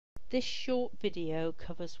This short video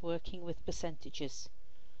covers working with percentages.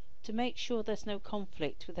 To make sure there's no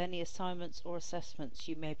conflict with any assignments or assessments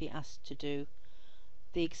you may be asked to do,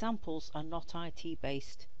 the examples are not IT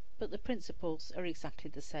based, but the principles are exactly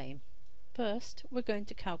the same. First, we're going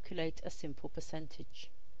to calculate a simple percentage.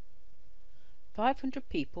 500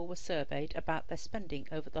 people were surveyed about their spending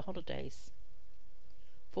over the holidays.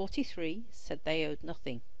 43 said they owed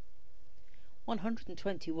nothing.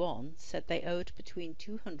 121 said they owed between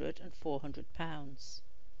 £200 and £400.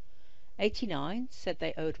 89 said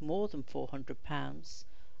they owed more than £400,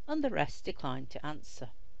 and the rest declined to answer.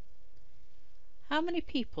 How many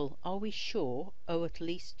people are we sure owe at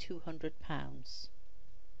least £200?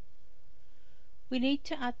 We need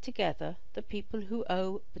to add together the people who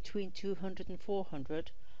owe between 200 and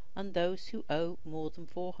 400 and those who owe more than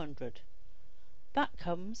 400. That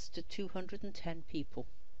comes to 210 people.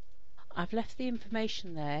 I've left the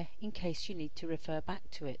information there in case you need to refer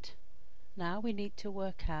back to it. Now we need to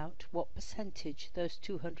work out what percentage those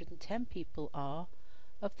 210 people are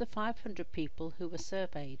of the 500 people who were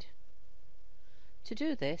surveyed. To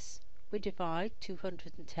do this, we divide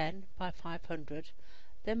 210 by 500,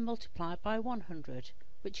 then multiply by 100,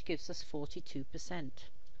 which gives us 42%.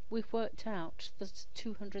 We've worked out that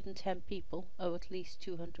 210 people owe at least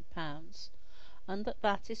 £200, and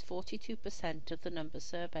that is 42% of the number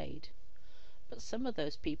surveyed. But some of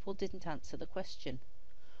those people didn't answer the question.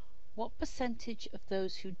 What percentage of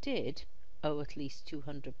those who did owe at least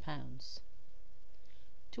 £200?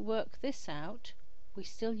 To work this out, we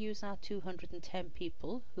still use our 210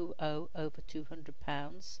 people who owe over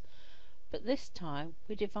 £200, but this time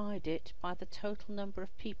we divide it by the total number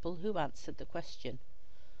of people who answered the question.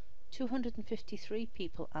 253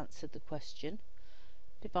 people answered the question.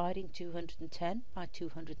 Dividing 210 by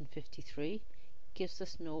 253 gives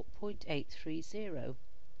us 0.830.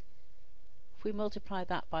 If we multiply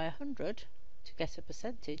that by 100 to get a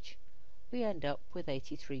percentage, we end up with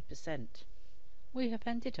 83%. We have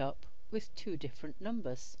ended up with two different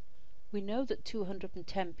numbers. We know that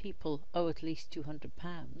 210 people owe at least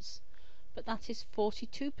 £200, but that is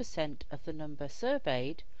 42% of the number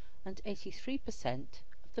surveyed and 83%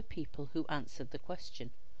 of the people who answered the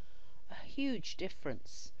question. A huge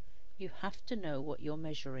difference. You have to know what you're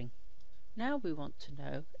measuring. Now we want to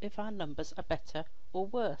know if our numbers are better or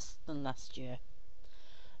worse than last year.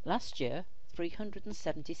 Last year,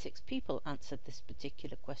 376 people answered this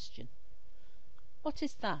particular question. What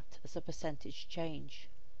is that as a percentage change?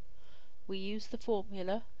 We use the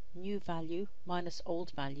formula new value minus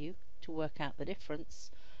old value to work out the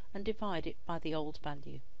difference and divide it by the old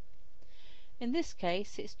value. In this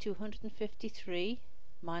case, it's 253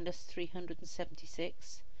 minus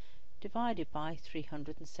 376 divided by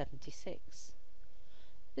 376.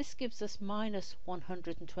 This gives us minus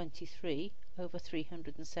 123 over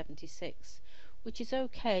 376, which is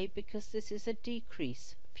okay because this is a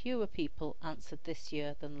decrease. Fewer people answered this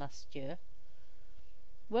year than last year.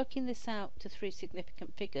 Working this out to three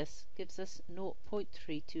significant figures gives us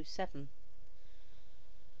 0.327.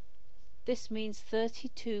 This means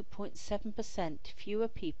 32.7% fewer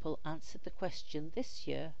people answered the question this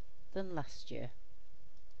year than last year.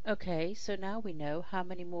 Okay, so now we know how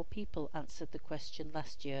many more people answered the question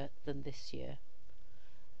last year than this year.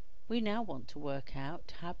 We now want to work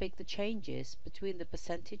out how big the change is between the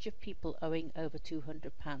percentage of people owing over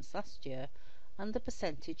 £200 last year and the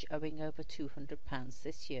percentage owing over £200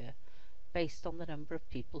 this year, based on the number of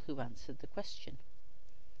people who answered the question.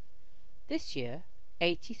 This year,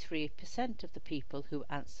 83% of the people who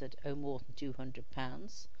answered owe more than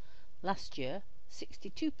 £200. Last year,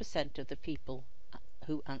 62% of the people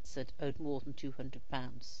who answered owed more than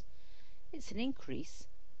 £200. It's an increase,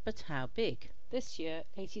 but how big? This year,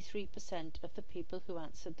 83% of the people who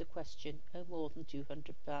answered the question owe more than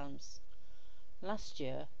 £200. Last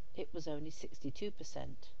year, it was only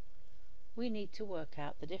 62%. We need to work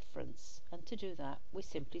out the difference, and to do that, we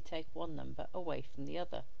simply take one number away from the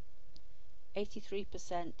other.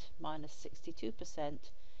 83% minus 62%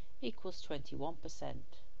 equals 21%.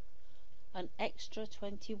 An extra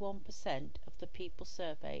 21% of the people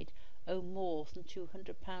surveyed owe more than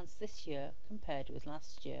 £200 this year compared with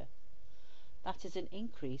last year. That is an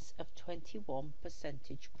increase of 21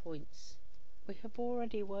 percentage points. We have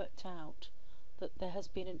already worked out that there has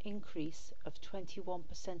been an increase of 21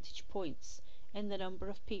 percentage points in the number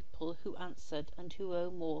of people who answered and who owe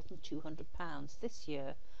more than £200 this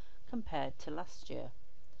year compared to last year.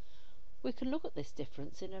 We can look at this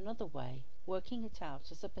difference in another way, working it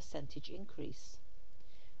out as a percentage increase.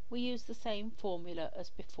 We use the same formula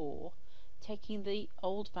as before, taking the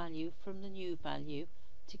old value from the new value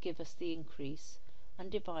to give us the increase, and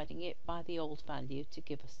dividing it by the old value to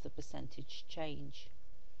give us the percentage change.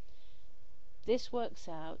 This works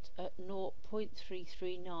out at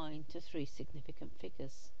 0.339 to 3 significant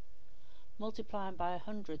figures. Multiplying by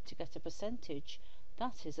 100 to get a percentage,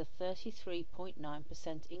 that is a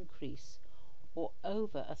 33.9% increase, or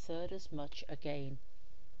over a third as much again.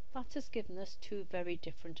 That has given us two very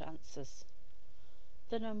different answers.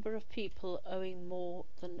 The number of people owing more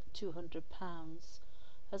than £200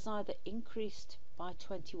 has either increased by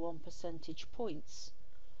 21 percentage points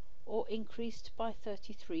or increased by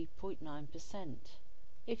 33.9%.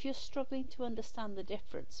 If you're struggling to understand the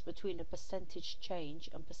difference between a percentage change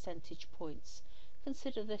and percentage points,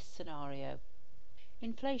 consider this scenario.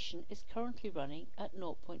 Inflation is currently running at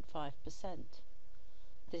 0.5%.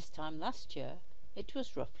 This time last year, it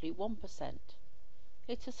was roughly 1%.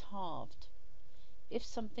 It has halved. If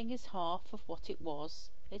something is half of what it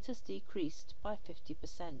was, it has decreased by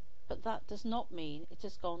 50%. But that does not mean it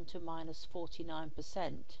has gone to minus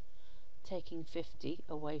 49%, taking 50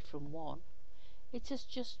 away from 1. It has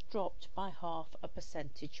just dropped by half a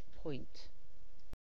percentage point.